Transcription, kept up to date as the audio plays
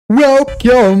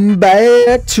Welcome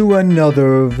back to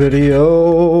another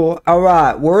video.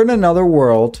 Alright, we're in another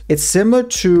world. It's similar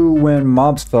to when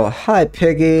mobs fell. Hi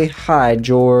Piggy, hi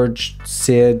George,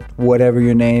 Sid, whatever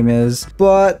your name is.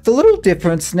 But the little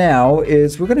difference now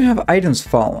is we're gonna have items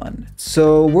fallen.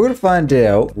 So we're gonna find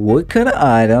out what kind of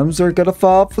items are gonna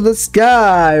fall from the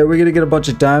sky. Are we gonna get a bunch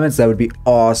of diamonds? That would be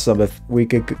awesome if we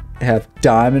could have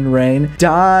diamond rain.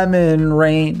 Diamond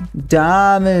rain,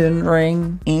 diamond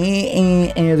rain.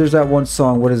 And there's that one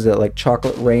song, what is it, like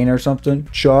Chocolate Rain or something?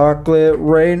 Chocolate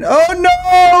Rain. Oh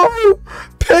no!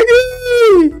 Piggy!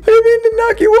 I didn't mean to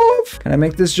knock you off. Can I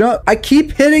make this jump? I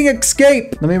keep hitting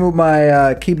escape. Let me move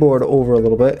my keyboard over a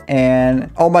little bit.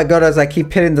 And oh my god, as I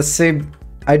keep hitting the same...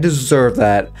 I deserve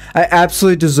that. I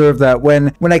absolutely deserve that.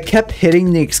 When I kept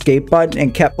hitting the escape button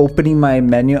and kept opening my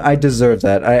menu, I deserve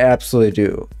that. I absolutely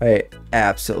do. I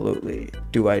absolutely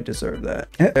do. I deserve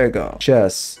that. There we go.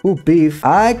 Chess. Ooh, beef.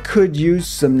 I could use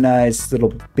some nice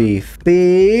little beef.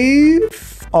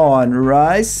 Beef on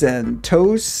rice and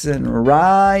toast and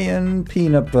rye and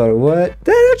peanut butter. What?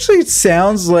 That actually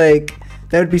sounds like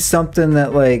that would be something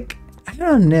that, like, I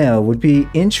don't know, would be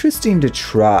interesting to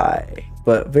try.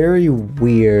 But very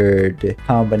weird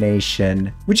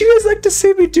combination. Would you guys like to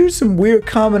see me do some weird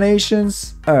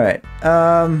combinations? Alright,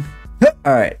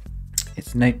 alright.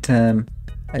 It's nighttime.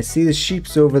 I see the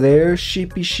sheeps over there.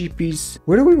 Sheepies.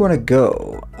 Where do we want to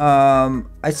go?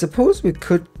 I suppose we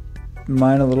could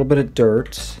mine a little bit of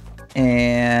dirt.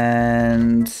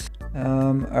 And...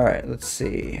 alright, let's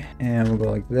see. And we'll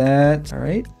go like that.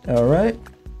 Alright. So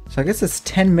I guess it's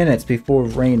 10 minutes before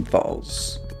rain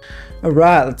falls.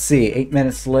 Alright, let's see. 8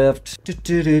 minutes left.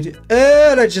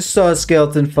 And I just saw a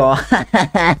skeleton fall.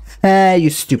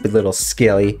 You stupid little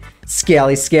skelly.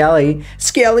 Skelly.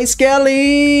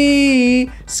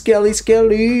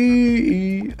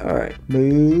 Alright,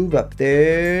 move up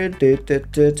there.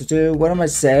 What am I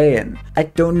saying? I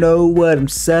don't know what I'm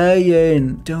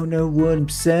saying.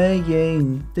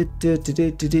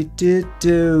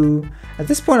 At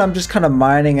this point, I'm just kind of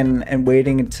mining and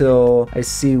waiting until I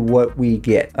see what we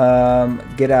get.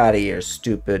 Get out of here,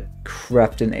 stupid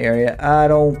crafting area. I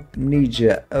don't need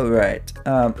you. Alright.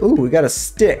 Ooh, we got a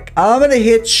stick. I'm gonna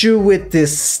hit you with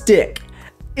this stick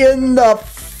in the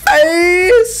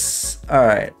face.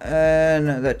 Alright,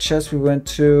 and that chest we went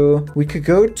to. We could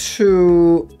go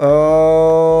to...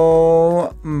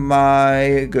 Oh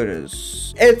my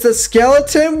goodness. It's a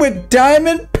skeleton with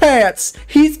diamond pants.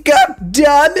 He's got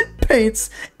diamond pants.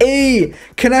 Hey,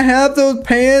 can I have those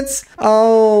pants?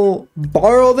 I'll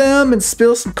borrow them and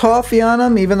spill some coffee on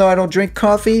them, even though I don't drink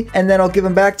coffee. And then I'll give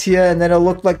them back to you, and then it'll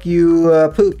look like you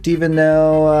pooped, even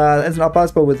though that's not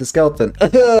possible with the skeleton.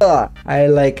 I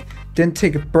like... didn't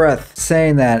take a breath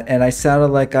saying that, and I sounded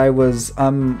like I was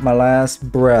on my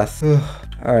last breath.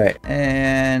 Alright,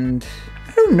 and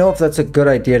I don't know if that's a good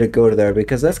idea to go to there,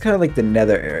 because that's kind of like the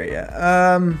nether area.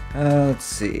 Let's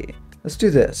see. Let's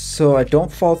do this so I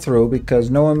don't fall through,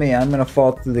 because knowing me, I'm gonna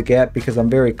fall through the gap because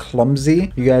I'm very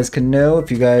clumsy. You guys can know,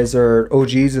 if you guys are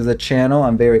OGs of the channel,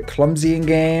 I'm very clumsy in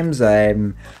games.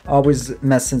 I'm always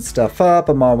messing stuff up.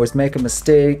 I'm always making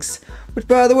mistakes. Which,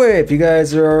 by the way, if you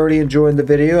guys are already enjoying the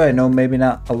video, I know maybe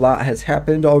not a lot has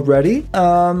happened already.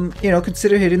 You know,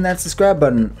 consider hitting that subscribe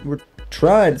button. We're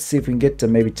trying to see if we can get to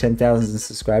maybe 10,000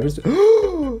 subscribers.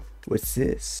 What's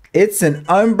this? It's an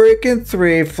Unbreaking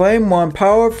 3, Flame 1,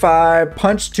 Power 5,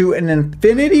 Punch 2, and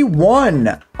Infinity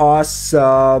 1.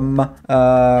 Awesome.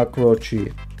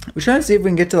 Croci. We're trying to see if we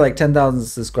can get to like 10,000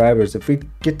 subscribers. If we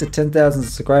get to 10,000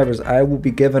 subscribers, I will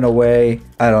be giving away,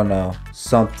 I don't know,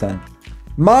 something.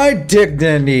 My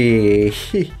dignity.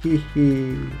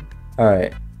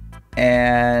 Alright.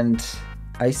 And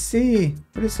I see,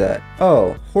 what is that?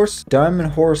 Oh,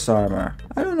 diamond horse armor.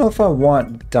 I don't know if I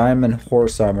want diamond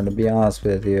horse armor, to be honest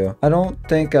with you. I don't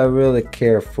think I really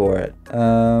care for it.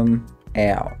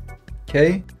 Ow.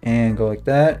 Okay, and go like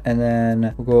that, and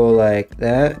then we'll go like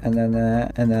that, and then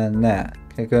that, and then that.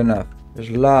 Okay, good enough.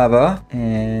 There's lava,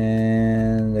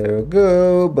 and there we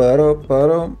go.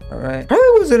 Alright.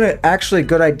 Probably wasn't actually a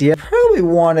good idea. Probably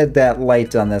wanted that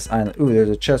light on this island. Ooh, there's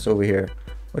a chest over here.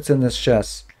 What's in this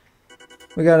chest?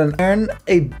 We got an iron,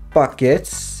 a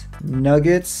bucket,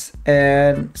 nuggets,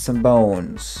 and some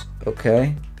bones.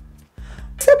 Okay.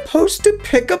 Supposed to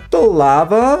pick up the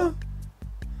lava?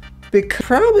 Because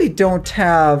probably don't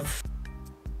have...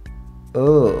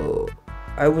 Oh...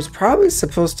 I was probably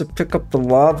supposed to pick up the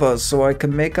lava so I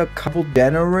can make a couple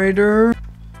generator.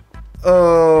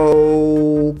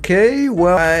 Okay,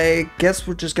 well, I guess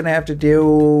we're just gonna have to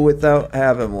deal without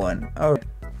having one. Alright.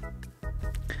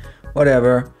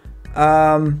 Whatever.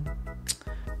 Alright,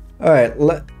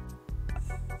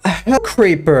 Hell,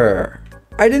 creeper!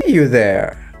 I didn't see you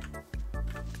there.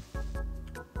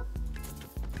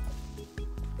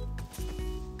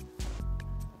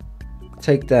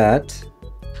 Take that.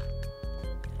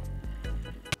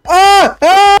 Ah!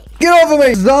 Ah! Get off of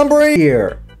me! Zombie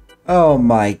here! Oh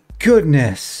my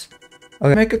goodness.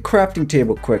 Okay, make a crafting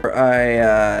table quick.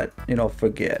 Forget.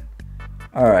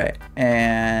 Alright,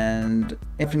 and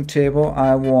crafting table,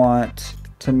 I want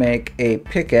to make a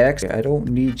pickaxe. I don't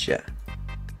need you.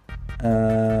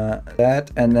 That,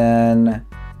 and then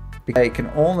I can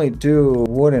only do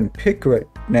wooden pick right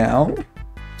now.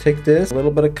 Take this, a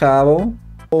little bit of cobble,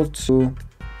 to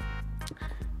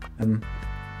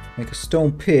make a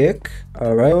stone pick.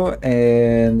 Alright,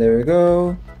 and there we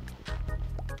go.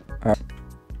 Alright.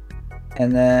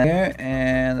 And then here,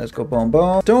 and let's go boom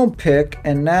boom. Stone pick,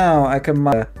 and now I can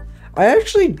I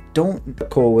actually don't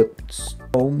go with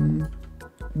stone,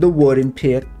 the wooden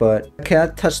pick, but I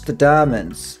can't touch the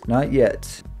diamonds. Not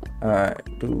yet.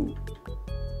 Alright, boom.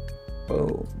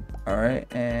 Boom. Alright,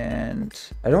 and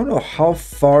I don't know how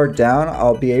far down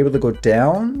I'll be able to go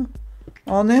down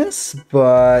on this,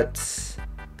 but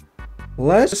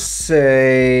let's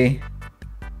say,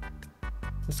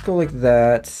 let's go like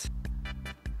that.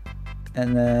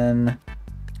 And then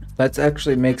let's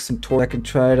actually make some torch. I can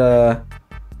try to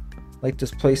light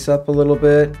this place up a little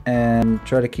bit and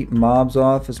try to keep mobs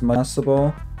off as much as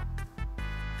possible.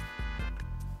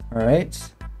 Alright.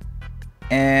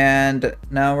 And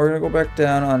now we're gonna go back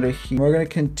down under here. We're gonna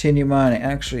continue mining.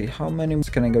 Actually, how many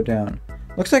can I go down?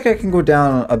 Looks like I can go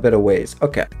down a bit of ways.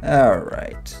 Okay.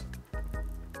 Alright.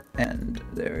 And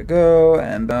there we go.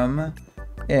 And boom.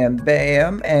 And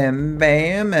bam. And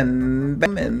bam. And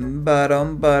bam. And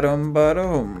bottom.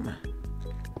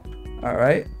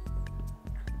 Alright.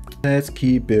 Let's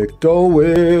keep it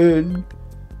going.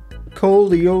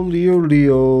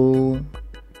 Colio.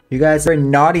 You guys are very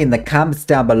naughty in the comments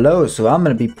down below, so I'm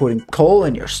going to be putting coal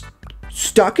in your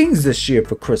stockings this year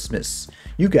for Christmas.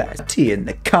 You guys, tea in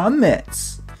the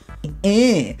comments.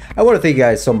 I want to thank you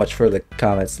guys so much for the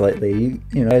comments lately.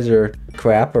 You guys are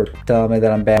crap or telling me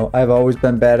that I'm bad. I've always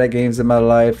been bad at games in my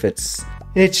life. It's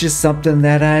just something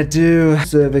that I do.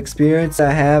 So of experience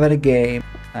I have in a game.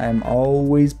 I'm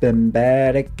always been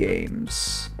bad at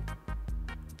games.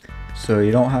 So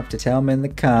you don't have to tell me in the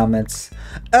comments.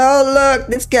 Oh look,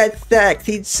 this guy sucks.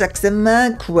 He sucks in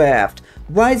Minecraft.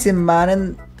 Why is he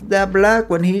mining that block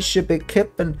when he should be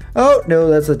keeping... Oh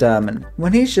no, that's a diamond.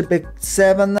 When he should be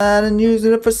saving that and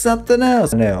using it for something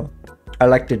else. No, I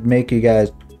like to make you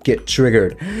guys get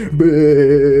triggered.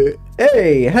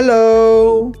 Hey,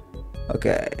 hello.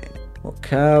 Okay, well,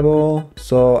 cobble.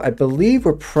 So I believe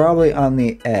we're probably on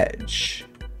the edge.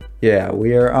 Yeah,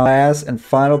 we are on last and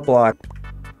final block.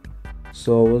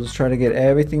 So we'll just try to get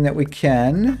everything that we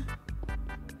can.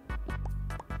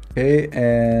 Okay,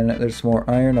 and there's more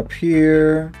iron up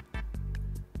here.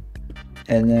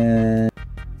 And then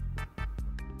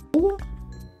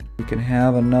we can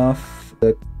have enough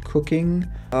the cooking.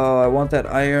 Oh, I want that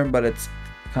iron, but it's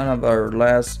kind of our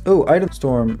last... Oh, item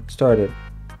storm started.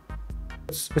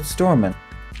 It's storming.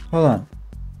 Hold on.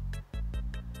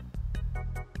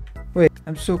 Wait,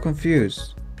 I'm so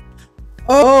confused.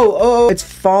 Oh, it's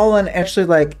fallen, actually,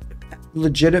 like,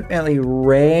 legitimately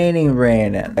raining.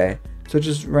 Okay, so it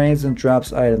just rains and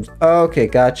drops items. Okay,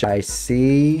 gotcha. I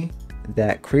see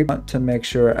that creep. I want to make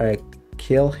sure I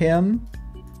kill him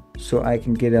so I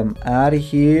can get him out of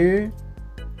here.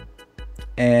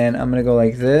 And I'm gonna go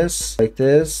like this,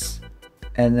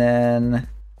 and then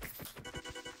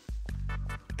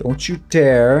don't you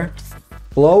dare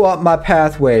blow up my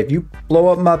pathway. If you blow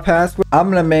up my pathway, I'm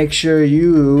gonna make sure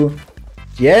you...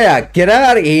 Yeah, get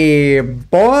out of here,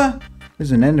 boy.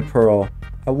 There's an ender pearl.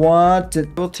 We'll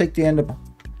take the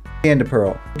ender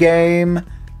pearl. Game,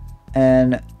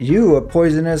 and you are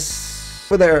poisonous.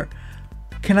 Over there.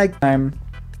 Can I time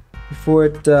before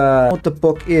it? What the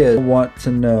book is? I want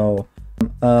to know.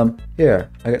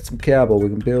 Here, I got some cobble. We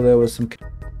can build it with some.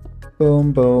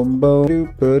 Boom, boom, boom.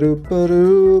 Boop, boop,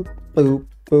 boop, boop,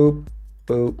 boop, boop,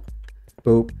 boop,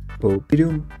 boop,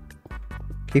 boop.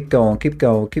 Keep going.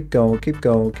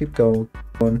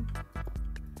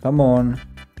 Come on.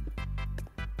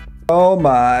 Oh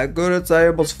my goodness, I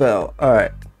almost fell.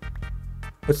 Alright.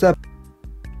 What's up?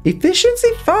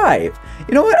 Efficiency 5.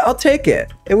 You know what? I'll take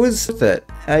it. It was worth it.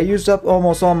 I used up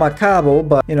almost all my cobble,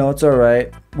 but you know, it's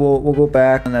alright. We'll go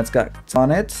back, and that's got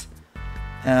on it.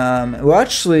 Well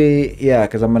actually, yeah,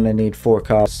 because I'm gonna need 4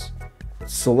 cobbles.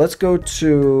 So let's go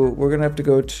to, we're gonna have to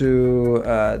go to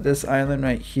this island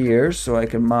right here so I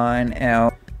can mine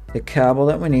out the cobble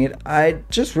that we need. I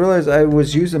just realized I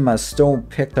was using my stone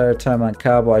pick the entire time on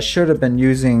cobble. I should have been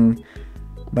using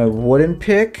my wooden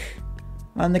pick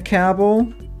on the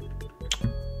cobble.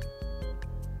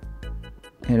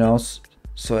 You know,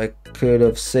 so I could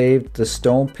have saved the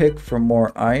stone pick for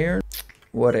more iron.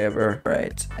 Whatever.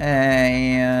 Right.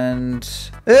 And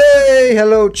hey,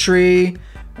 hello tree.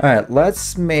 Alright,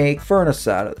 let's make furnace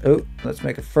out of it. Oh, let's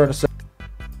make a furnace.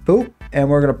 Boop. And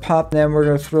we're gonna pop them. We're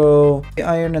gonna throw the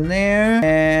iron in there.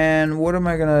 And what am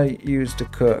I gonna use to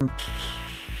cook?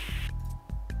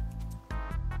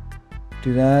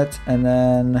 Do that, and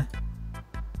then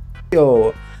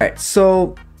yo. Alright,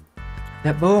 so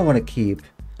that bow I want to keep.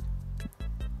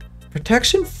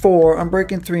 Protection 4,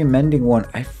 Unbreaking 3, Mending 1.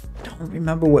 I don't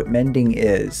remember what mending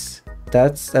is.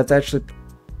 That's actually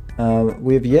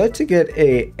we have yet to get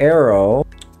a arrow.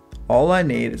 All I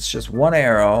need is just one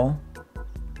arrow.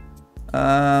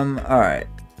 Alright.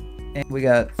 And we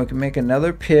can make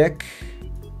another pick.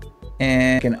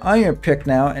 And an iron pick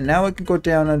now. And now we can go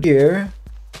down on here.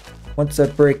 Once I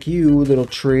break you, little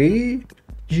tree.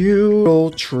 You little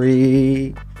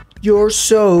tree. You're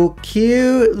so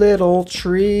cute, little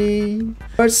tree.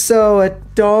 You're so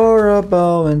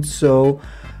adorable and so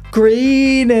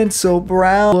green and so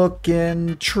brown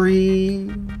looking tree.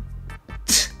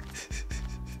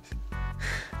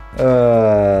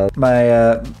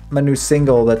 My new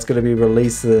single that's gonna be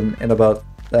released in about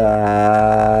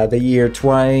the year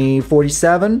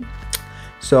 2047.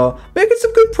 So making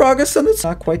some good progress on this.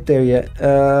 Not quite there yet.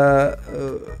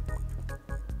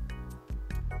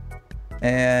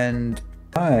 And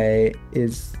why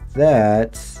is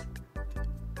that?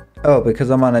 Oh,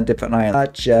 because I'm on a different island.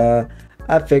 Gotcha.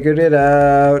 I figured it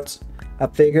out. I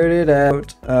figured it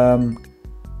out.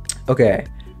 Okay.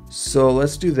 So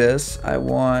let's do this. I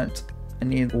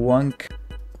need one.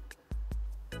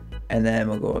 And then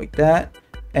we'll go like that.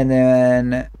 And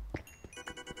then.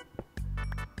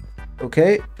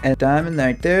 Okay. And diamond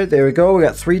right there. There we go. We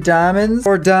got 3 diamonds.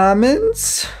 4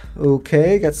 diamonds.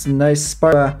 Okay. Got some nice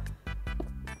spark.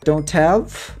 Don't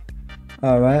have.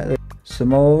 Alright. Some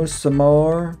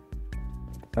more.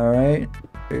 Alright.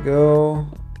 There we go.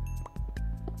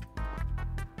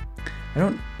 I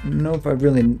don't know if I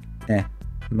really.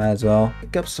 Might as well.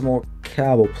 Pick up some more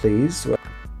cobble, please.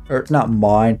 Or not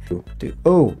mine. Dude.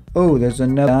 Oh, there's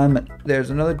another diamond.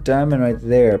 There's another diamond right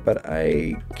there, but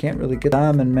I can't really get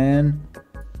diamond, man.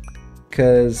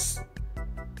 Because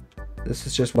this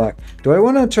is just black. Do I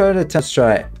want to try to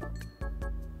try it?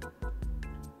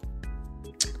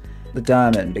 The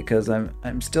diamond, because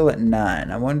I'm still at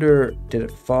 9. I wonder, did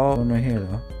it fall? One right here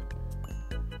though.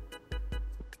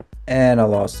 And I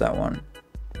lost that one.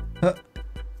 Huh.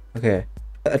 Okay.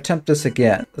 Attempt this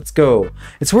again. Let's go.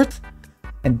 It's worth.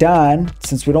 And done,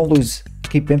 since we don't lose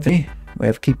keep inventory, we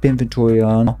have keep inventory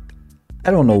on.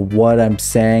 I don't know what I'm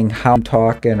saying, how I'm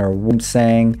talking, or what I'm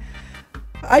saying.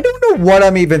 I don't know what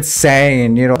I'm even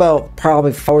saying, you know, about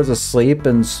probably 4 hours of sleep,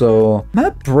 and so my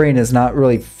brain is not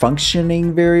really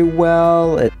functioning very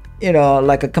well. It, you know,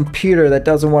 like a computer that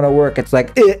doesn't want to work. It's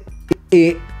like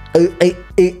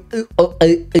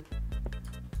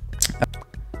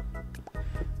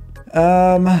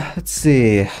let's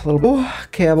see, a little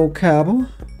cobble.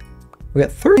 We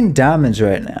got 13 diamonds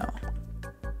right now,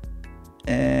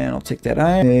 and I'll take that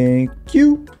iron. Thank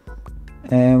you,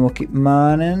 and we'll keep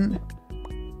mining.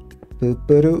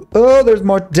 Oh, there's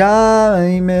more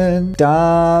diamonds.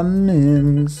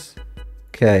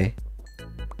 Okay.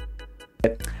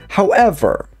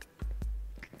 However,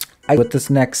 what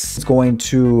this next is going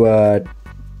to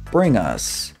bring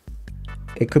us,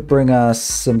 it could bring us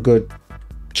some good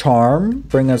charm,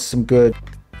 bring us some good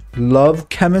love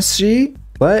chemistry,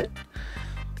 but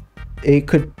it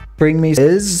could bring me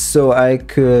riz, so I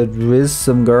could riz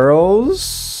some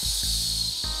girls.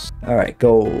 Alright,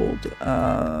 gold.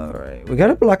 Alright, we got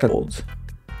a block of gold.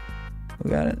 We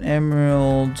got an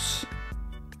emerald.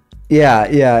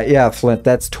 Yeah, Flint.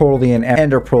 That's totally an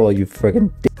ender pearl, you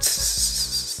friggin'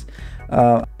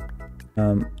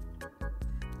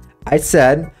 I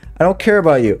said, I don't care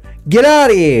about you. Get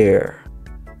out of here!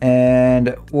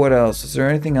 And what else? Is there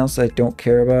anything else I don't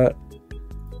care about?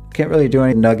 Can't really do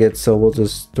any nuggets, so we'll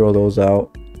just throw those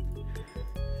out.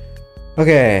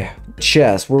 Okay,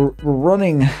 chest. We're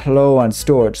running low on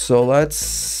storage, so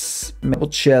let's make a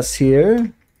chest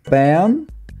here. Bam.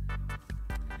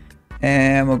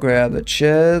 And we'll grab the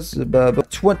chest.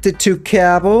 22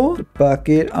 cobble,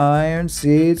 bucket, iron,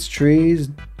 seeds, trees,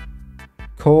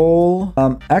 coal.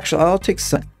 Actually, I'll take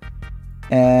some.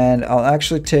 And I'll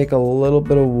actually take a little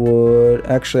bit of wood.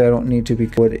 Actually, I don't need to be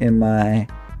wood in my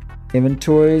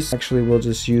inventories. Actually, we'll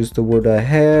just use the wood I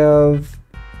have.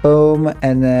 Boom.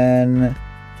 And then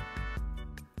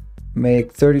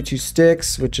make 32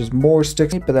 sticks, which is more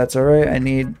sticks, but that's all right. I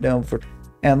need for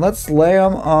And let's lay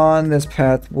them on this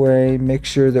pathway. Make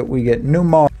sure that we get new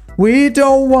monsters. We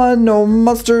don't want no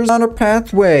monsters on our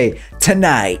pathway.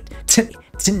 Tonight.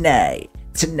 Tonight.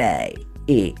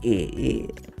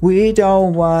 We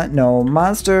don't want no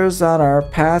monsters on our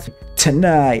path.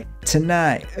 Tonight.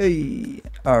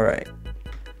 Alright.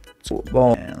 So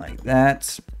boom, like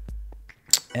that.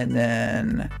 And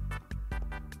then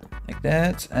like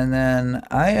that. And then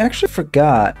I actually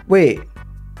forgot. Wait.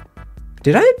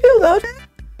 Did I build out?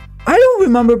 I don't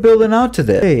remember building out to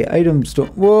this. Hey, items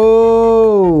don't.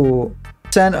 Whoa!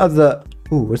 10 of the.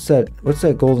 Ooh, what's that? What's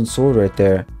that golden sword right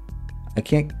there? I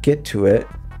can't get to it.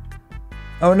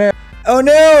 Oh no! Oh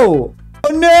no!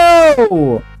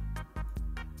 Oh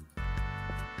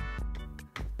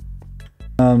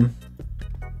no!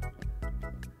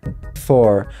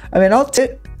 4. I mean, I'll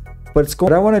take it, but it's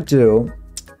going. What I want to do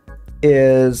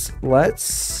is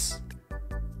let's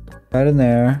right in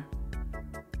there.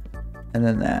 And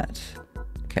then that.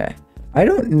 Okay. I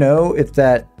don't know if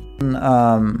that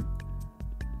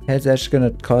head's actually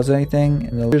gonna cause anything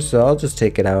in the, so I'll just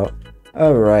take it out.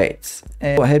 Alright.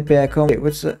 And we'll head back home. Wait,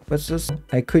 what's this?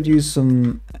 I could use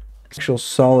some actual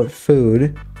solid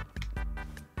food.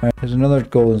 Alright, there's another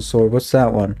golden sword. What's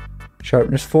that one?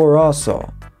 Sharpness 4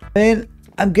 also. I mean,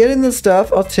 I'm getting the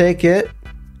stuff. I'll take it.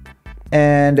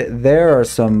 And there are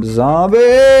some zombies.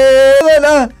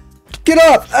 Get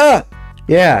off!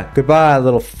 Yeah, goodbye,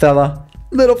 little fella.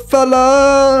 Little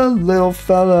fella.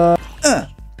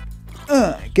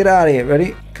 Get out of here.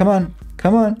 Ready? Come on.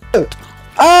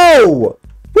 Oh!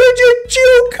 Where'd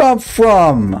you come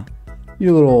from?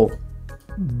 You little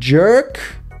jerk.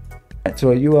 Alright,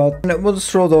 so you out. We'll just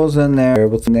throw those in there.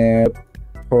 What's in there?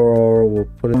 Or we'll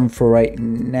put them for right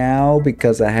now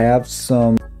because I have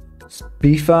some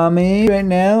beef on me right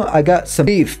now. I got some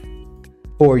beef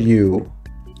for you.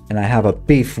 And I have a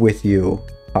beef with you.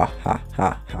 Ha ha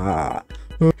ha ha.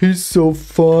 He's so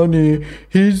funny.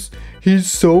 He's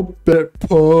so bad at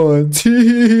puns.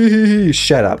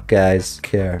 Shut up, guys.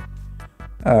 Care.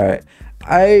 Alright.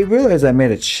 I realized I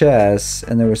made a chest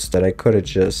and there was that I could have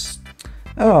just.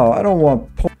 Oh, I don't want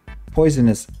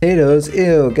poisonous potatoes.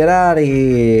 Ew, get out of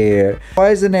here.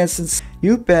 Poisonous.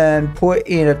 You've been put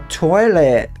in a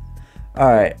toilet.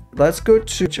 Alright, let's go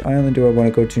to which island do I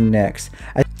want to go to next?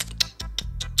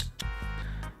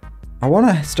 I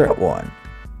want to start one,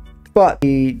 but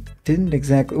we didn't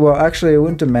exactly. Well, actually, it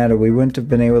wouldn't have mattered. We wouldn't have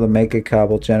been able to make a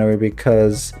cobble generator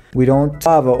because we don't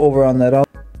have lava over on that.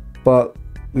 But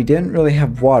we didn't really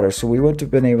have water, so we wouldn't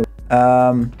have been able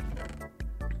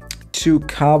to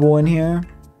cobble in here.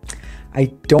 I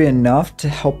don't have enough to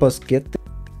help us get there,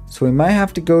 so we might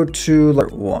have to go to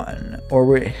like one or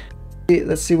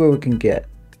let's see what we can get.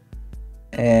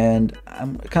 And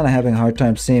I'm kind of having a hard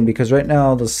time seeing because right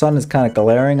now the sun is kind of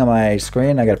glaring on my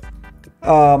screen. I got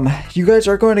you guys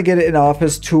are going to get an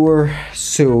office tour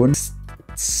soon.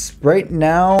 Right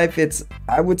now it's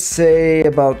I would say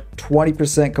about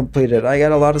 20% completed. I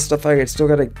got a lot of stuff I still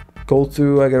got to go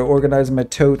through. I got to organize my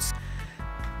totes,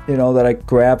 you know, that I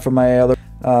grabbed from my other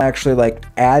actually like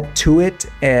add to it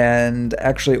and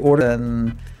actually order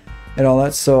and all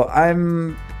that. So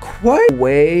I'm quite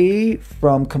away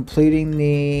from completing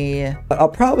the. I'll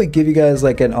probably give you guys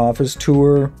like an office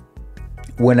tour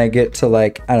when I get to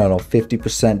like, I don't know,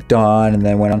 50% done, and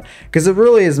then when I'm, because it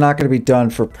really is not going to be done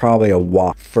for probably a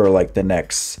while, for like the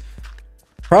next,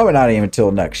 probably not even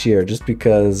until next year, just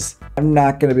because I'm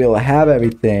not going to be able to have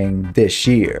everything this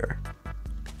year.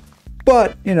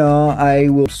 But you know, I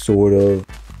will sort of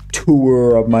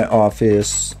tour of my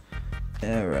office.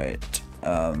 All right.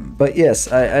 But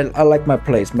yes, I like my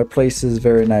place. My place is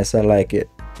very nice. I like it.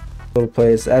 Little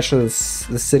place. Actually,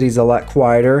 the city's a lot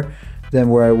quieter than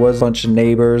where I was. A bunch of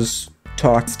neighbors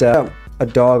talk stuff. A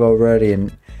dog already,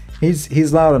 and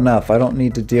he's loud enough. I don't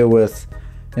need to deal with,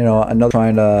 you know, another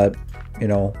trying to, you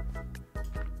know,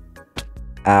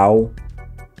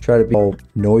 try to be all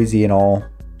noisy and all.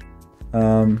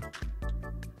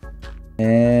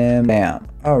 And bam.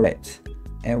 All right,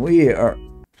 and we are